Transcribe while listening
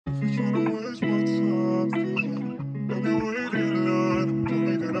For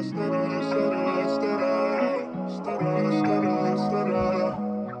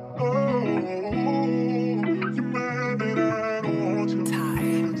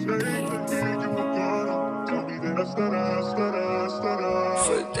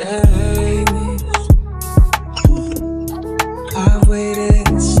days, I've waited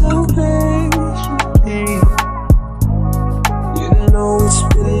so patiently. You know it's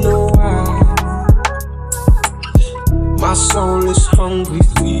been a while. My soul is hungry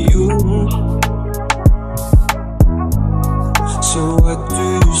for you. So what do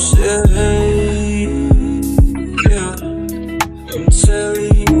you say? Yeah, I'm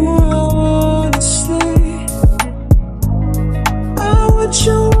telling you honestly, I want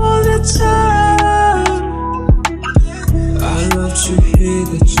you all the time. I love to hear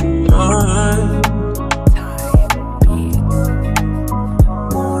that you're mine.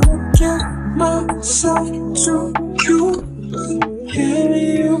 Wanna get myself to you, but can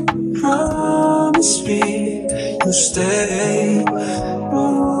you promise me you'll stay? I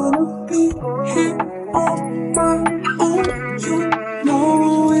wanna be here on my own. You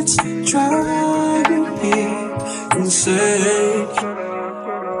know it's driving me insane.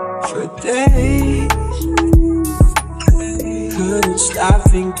 For days, couldn't stop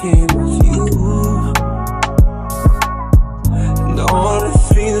thinking of you, and all the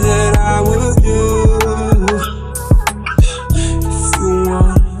things that I would do. If you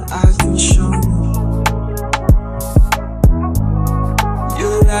want, I can show you. You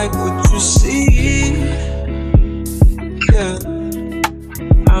like what you see, yeah.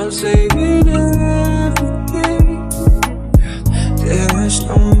 I'm saving everything. There's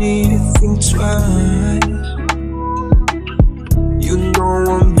no need to think twice. You know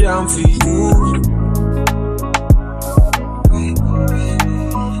I'm down for you.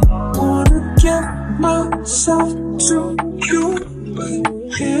 Wanna get myself to you, but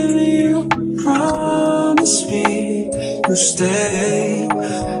can you promise me you'll stay?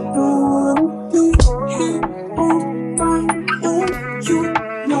 Don't wanna be here on my own. You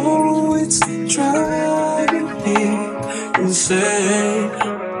know it's driving me insane.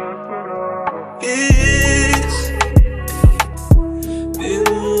 It's been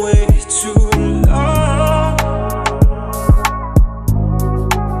way too long.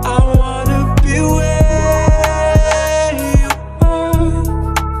 I wanna be where you are,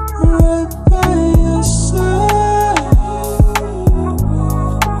 right by your side.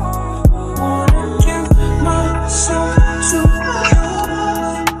 Wanna give myself to you.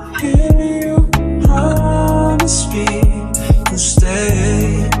 Can you promise me you'll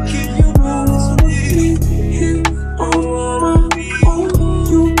stay? Can you promise me here on my own?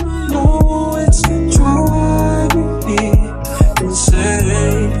 You know it's driving me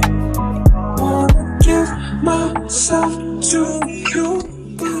insane. Wanna give myself to you.